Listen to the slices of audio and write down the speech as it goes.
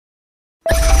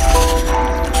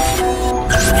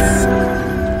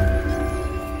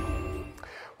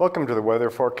Welcome to the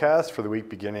weather forecast for the week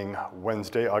beginning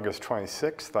Wednesday, August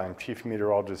 26th. I'm Chief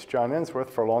Meteorologist John Ensworth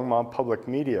for Longmont Public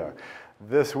Media.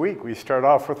 This week we start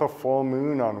off with a full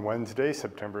moon on Wednesday,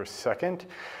 September 2nd.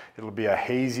 It'll be a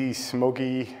hazy,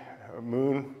 smoky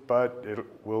moon, but it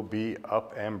will be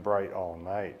up and bright all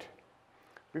night.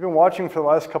 We've been watching for the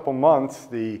last couple months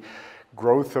the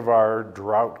growth of our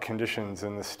drought conditions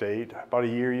in the state. About a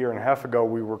year and a half ago,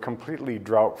 we were completely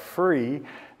drought-free.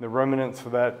 The remnants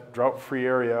of that drought-free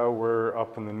area were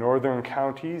up in the northern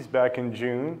counties back in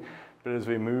June. But as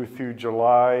we moved through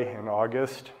July and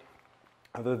August,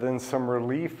 other than some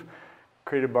relief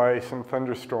created by some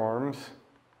thunderstorms,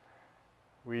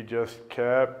 we just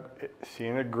kept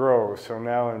seeing it grow. So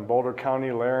now in Boulder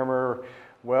County, Larimer,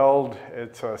 Weld,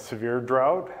 it's a severe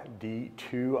drought,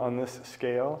 D2 on this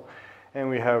scale. And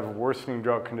we have worsening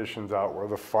drought conditions out where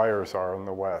the fires are in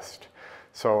the west.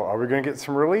 So are we going to get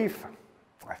some relief?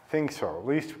 I think so, at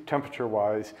least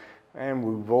temperature-wise, and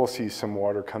we will see some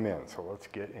water come in. So let's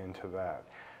get into that.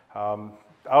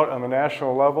 Out on the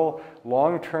national level,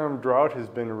 long-term drought has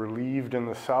been relieved in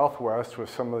the southwest with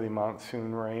some of the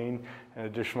monsoon rain and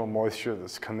additional moisture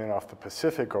that's come in off the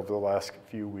Pacific over the last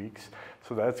few weeks.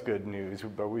 So that's good news,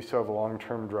 but we still have a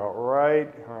long-term drought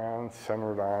right around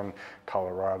centered on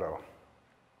Colorado.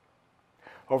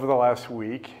 Over the last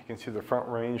week, you can see the front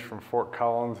range from Fort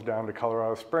Collins down to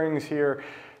Colorado Springs here.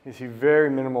 You see very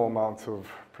minimal amounts of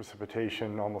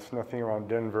precipitation, almost nothing around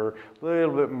Denver, a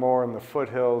little bit more in the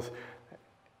foothills.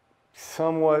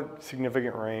 Somewhat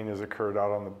significant rain has occurred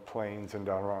out on the plains and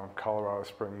down around Colorado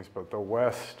Springs, but the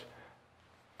west,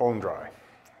 bone dry.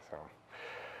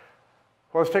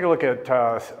 Well, let's take a look at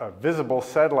a visible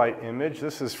satellite image.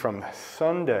 This is from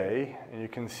Sunday, and you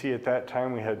can see at that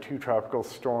time we had two tropical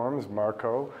storms,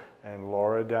 Marco and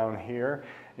Laura down here.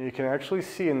 And you can actually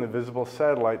see in the visible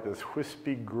satellite this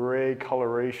wispy gray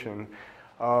coloration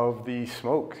of the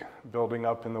smoke building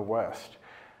up in the west.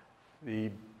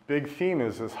 The big theme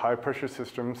is this high pressure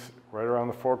systems right around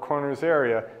the Four Corners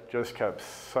area just kept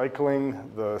cycling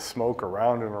the smoke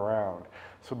around and around.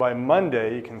 So by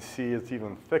Monday, you can see it's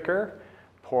even thicker,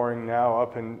 pouring now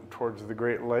up in towards the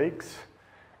Great Lakes.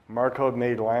 Marco had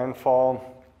made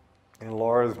landfall, and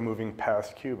Laura's moving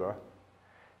past Cuba.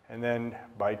 And then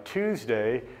by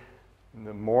Tuesday, in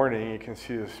the morning, you can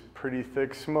see this pretty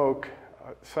thick smoke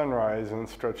at sunrise and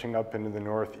stretching up into the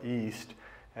northeast.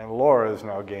 And Laura is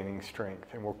now gaining strength,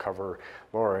 and we'll cover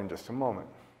Laura in just a moment.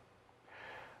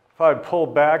 If I pull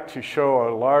back to show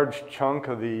a large chunk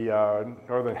of the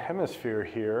northern hemisphere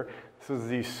here, this is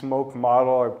the smoke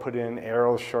model. I put in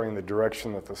arrows showing the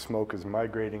direction that the smoke is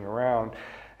migrating around.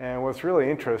 And what's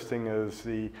really interesting is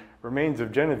the remains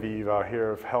of Genevieve out here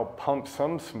have helped pump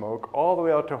some smoke all the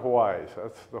way out to Hawaii. So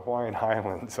that's the Hawaiian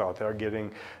Islands out there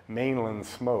getting mainland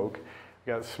smoke.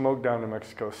 We got smoke down to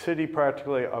Mexico City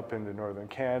practically, up into northern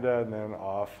Canada, and then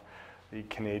off the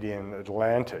Canadian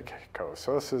Atlantic coast.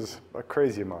 So this is a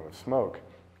crazy amount of smoke.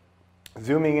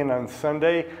 Zooming in on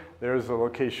Sunday, there's the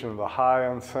location of the high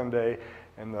on Sunday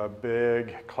and the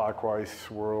big clockwise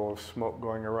swirl of smoke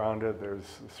going around it.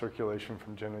 There's circulation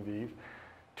from Genevieve.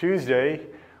 Tuesday,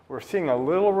 we're seeing a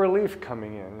little relief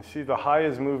coming in. You see the high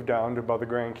has moved down to about the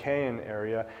Grand Canyon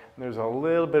area, and there's a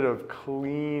little bit of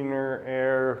cleaner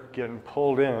air getting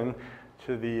pulled in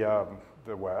to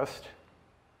the west.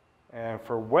 And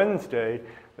for Wednesday,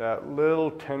 that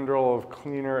little tendril of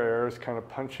cleaner air is kind of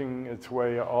punching its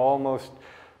way almost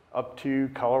up to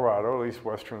Colorado, at least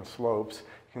western slopes.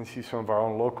 You can see some of our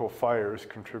own local fires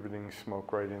contributing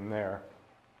smoke right in there.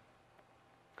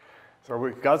 So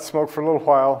we've got smoke for a little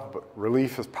while, but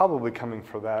relief is probably coming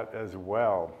for that as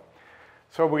well.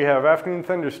 So we have afternoon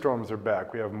thunderstorms are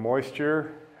back. We have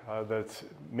moisture that's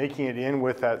making it in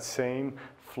with that same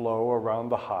flow around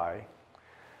the high.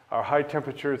 Our high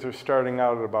temperatures are starting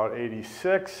out at about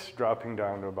 86, dropping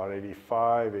down to about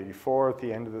 85, 84 at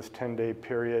the end of this 10-day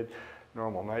period.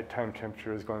 Normal nighttime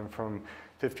temperature is going from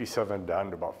 57 down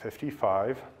to about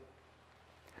 55.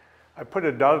 I put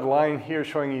a dotted line here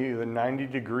showing you the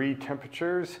 90-degree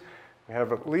temperatures. We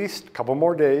have at least a couple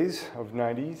more days of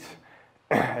 90s,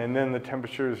 and then the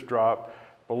temperatures drop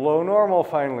below normal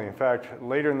finally. In fact,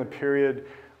 later in the period,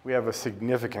 we have a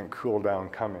significant cool down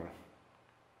coming.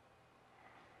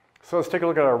 So let's take a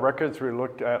look at our records we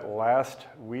looked at last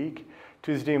week.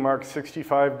 Tuesday marked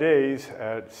 65 days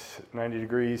at 90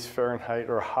 degrees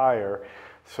Fahrenheit or higher.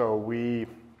 So we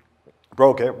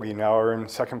broke it. We now are in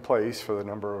second place for the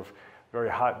number of very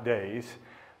hot days.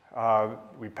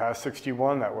 We passed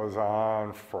 61. That was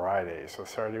on Friday. So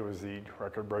Saturday was the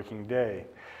record-breaking day.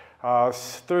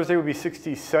 Thursday would be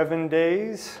 67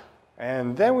 days.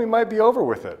 And then we might be over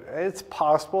with it. It's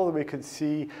possible that we could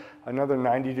see another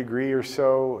 90 degree or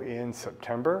so in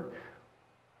September.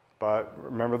 But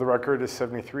remember, the record is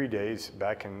 73 days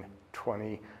back in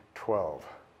 2012.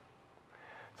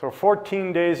 So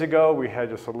 14 days ago, we had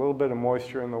just a little bit of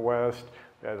moisture in the west.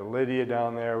 We had Lydia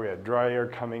down there. We had dry air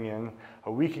coming in.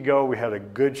 A week ago, we had a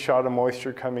good shot of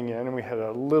moisture coming in, and we had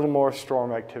a little more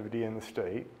storm activity in the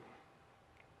state.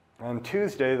 On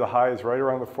Tuesday, the high is right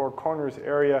around the Four Corners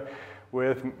area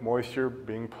with moisture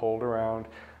being pulled around.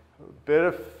 A bit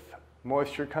of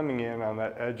moisture coming in on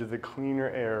that edge of the cleaner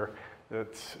air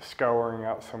that's scouring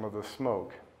out some of the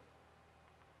smoke.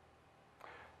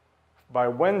 By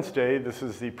Wednesday, this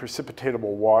is the precipitatable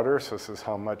water, so this is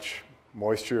how much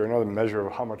moisture, another measure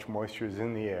of how much moisture is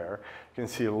in the air. You can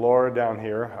see Laura down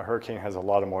here. A hurricane has a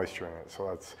lot of moisture in it, so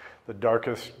that's the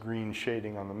darkest green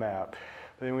shading on the map.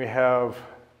 Then we have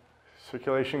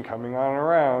circulation coming on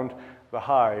around the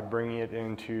high, bringing it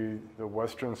into the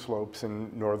western slopes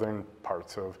and northern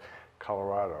parts of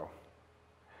Colorado.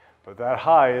 But that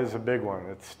high is a big one.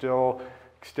 It's still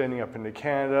extending up into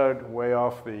Canada, way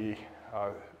off the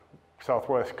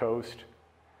southwest coast.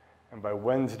 And by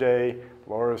Wednesday,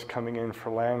 Laura's coming in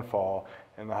for landfall,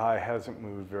 and the high hasn't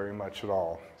moved very much at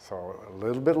all. So a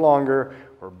little bit longer,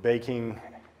 we're baking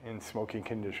in smoky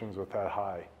conditions with that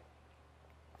high.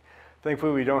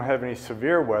 Thankfully, we don't have any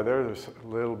severe weather. There's a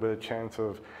little bit of chance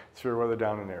of severe weather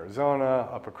down in Arizona,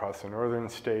 up across the northern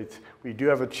states. We do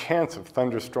have a chance of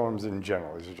thunderstorms in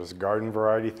general. These are just garden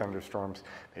variety thunderstorms.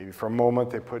 Maybe for a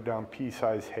moment they put down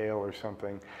pea-sized hail or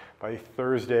something. By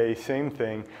Thursday, same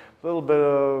thing. A little bit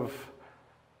of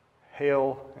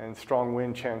hail and strong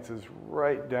wind chances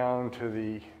right down to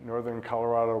the northern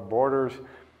Colorado borders.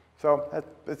 So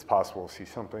it's possible to see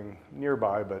something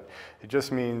nearby, but it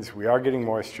just means we are getting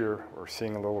moisture. We're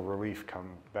seeing a little relief come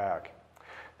back.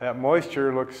 That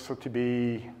moisture looks to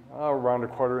be around a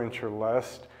quarter inch or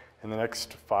less in the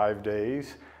next 5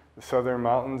 days. The southern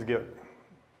mountains get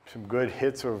some good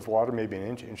hits of water, maybe an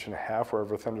inch, inch and a half,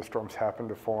 wherever thunderstorms happen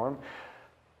to form.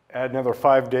 Add another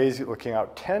 5 days, you're looking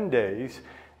out 10 days,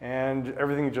 and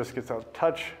everything just gets a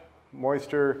touch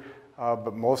moisture.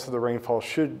 But most of the rainfall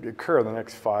should occur in the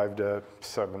next 5 to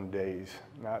 7 days,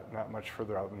 not much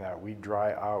further out than that. We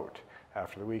dry out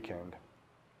after the weekend.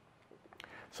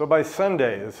 So by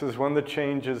Sunday, this is when the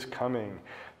change is coming.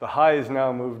 The high is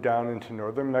now moved down into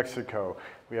northern Mexico.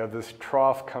 We have this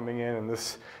trough coming in, and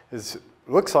this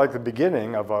looks like the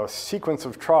beginning of a sequence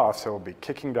of troughs that will be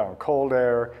kicking down cold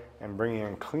air and bringing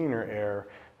in cleaner air,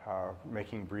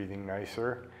 making breathing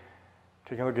nicer.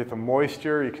 Taking a look at the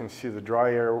moisture, you can see the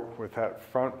dry air with that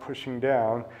front pushing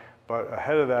down, but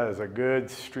ahead of that is a good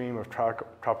stream of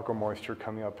tropical moisture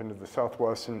coming up into the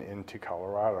southwest and into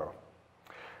Colorado.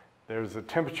 There's a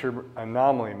temperature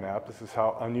anomaly map. This is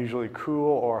how unusually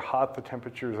cool or hot the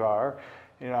temperatures are.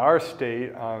 In our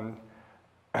state on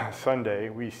Sunday,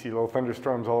 we see little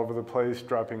thunderstorms all over the place,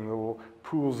 dropping little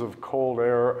pools of cold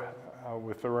air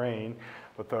with the rain.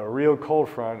 But the real cold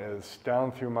front is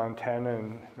down through Montana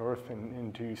and north and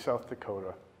into South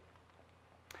Dakota.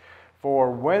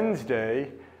 For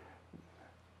Wednesday,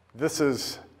 this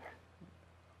is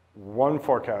one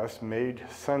forecast made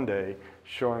Sunday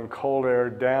showing cold air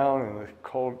down and the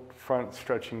cold front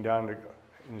stretching down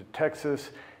into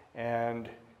Texas and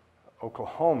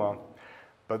Oklahoma.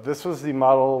 But this was the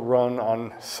model run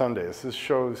on Sunday. This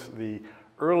shows the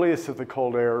earliest that the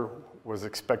cold air was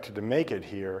expected to make it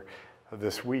here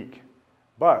this week.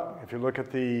 But if you look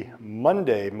at the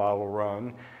Monday model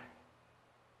run,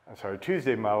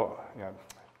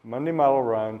 Monday model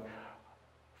run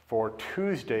for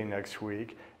Tuesday next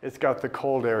week, it's got the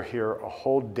cold air here a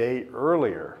whole day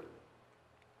earlier.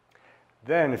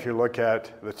 Then if you look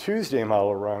at the Tuesday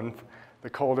model run, the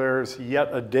cold air is yet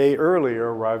a day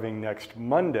earlier, arriving next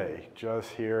Monday, just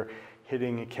here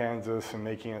hitting Kansas and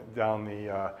making it down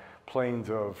the plains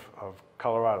of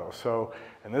Colorado. So,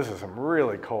 and this is some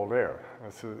really cold air.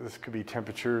 This could be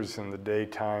temperatures in the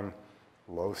daytime,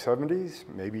 low 70s,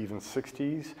 maybe even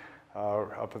 60s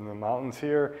up in the mountains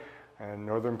here and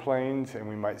northern plains, and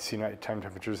we might see nighttime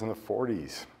temperatures in the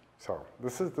 40s. So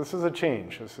this is a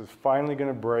change. This is finally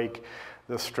going to break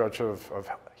this stretch of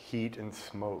heat and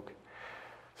smoke.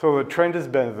 So the trend has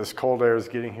been that this cold air is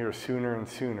getting here sooner and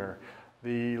sooner.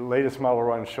 The latest model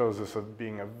run shows this as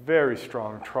being a very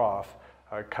strong trough,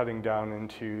 cutting down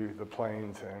into the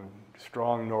plains and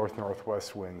strong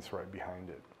north-northwest winds right behind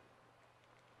it.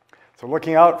 So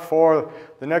looking out for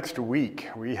the next week,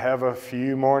 we have a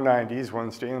few more 90s,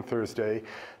 Wednesday and Thursday.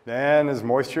 Then as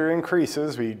moisture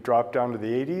increases, we drop down to the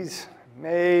 80s,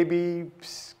 maybe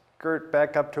skirt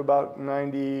back up to about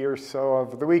 90 or so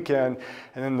over the weekend,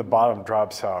 and then the bottom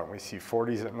drops out. We see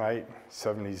 40s at night,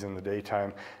 70s in the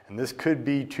daytime, and this could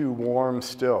be too warm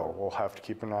still. We'll have to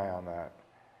keep an eye on that.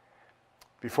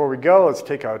 Before we go, let's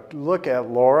take a look at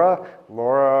Laura.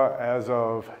 Laura, as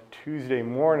of Tuesday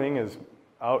morning, is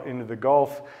out into the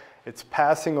Gulf. It's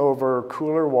passing over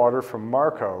cooler water from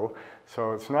Marco,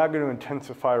 so it's not going to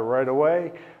intensify right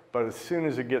away, but as soon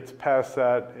as it gets past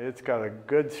that, it's got a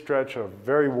good stretch of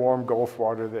very warm Gulf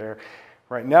water there.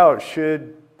 Right now, it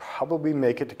should probably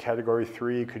make it to Category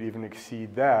 3, could even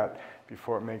exceed that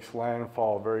before it makes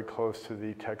landfall very close to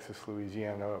the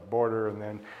Texas-Louisiana border and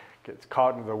then gets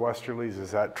caught into the westerlies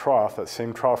as that trough, that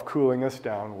same trough cooling us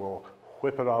down, will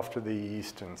whip it off to the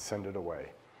east and send it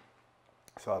away.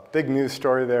 So a big news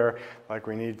story there, like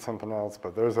we need something else,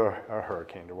 but there's a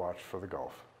hurricane to watch for the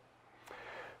Gulf.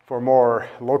 For more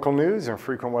local news and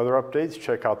frequent weather updates,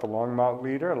 check out the Longmont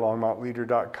Leader at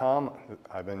longmontleader.com.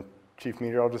 I've been Chief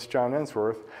Meteorologist John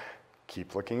Ensworth.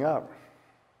 Keep looking up.